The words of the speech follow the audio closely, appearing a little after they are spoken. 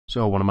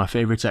So one of my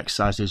favourite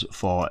exercises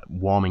for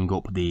warming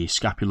up the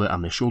scapula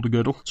and the shoulder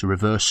girdle is a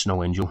reverse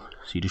snow angel.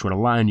 So you just want to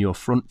lie on your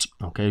front,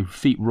 okay,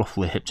 feet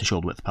roughly hip to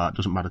shoulder width apart,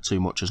 doesn't matter too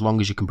much as long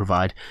as you can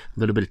provide a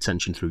little bit of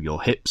tension through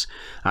your hips,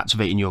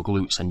 activating your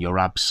glutes and your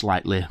abs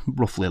slightly,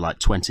 roughly like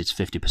 20 to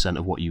 50%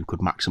 of what you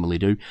could maximally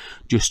do,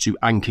 just to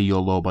anchor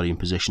your lower body in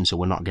position so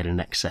we're not getting an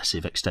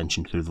excessive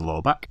extension through the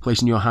lower back.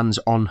 Placing your hands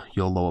on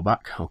your lower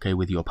back, okay,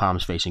 with your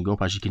palms facing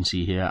up. As you can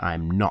see here,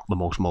 I'm not the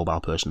most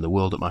mobile person in the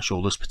world at my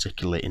shoulders,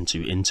 particularly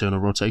into internal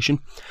rotation,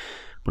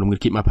 but I'm going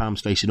to keep my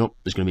palms facing up.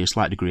 There's going to be a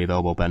slight degree of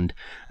elbow bend,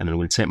 and then I'm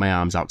going to take my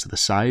arms out to the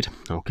side,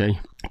 okay,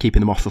 keeping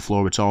them off the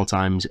floor at all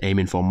times,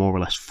 aiming for more or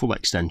less full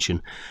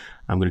extension.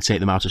 I'm going to take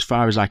them out as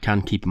far as I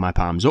can, keeping my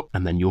palms up,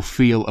 and then you'll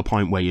feel a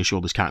point where your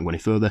shoulders can't go any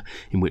further,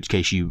 in which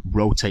case you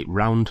rotate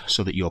round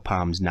so that your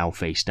palms now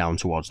face down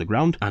towards the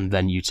ground, and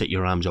then you take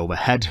your arms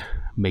overhead,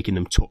 making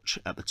them touch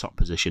at the top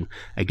position,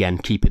 again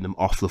keeping them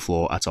off the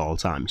floor at all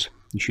times.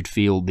 You should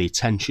feel the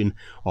tension,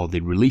 or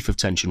the relief of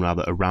tension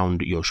rather,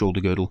 around your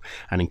shoulder girdle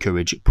and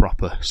encourage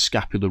proper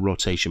scapular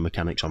rotation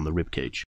mechanics on the rib cage.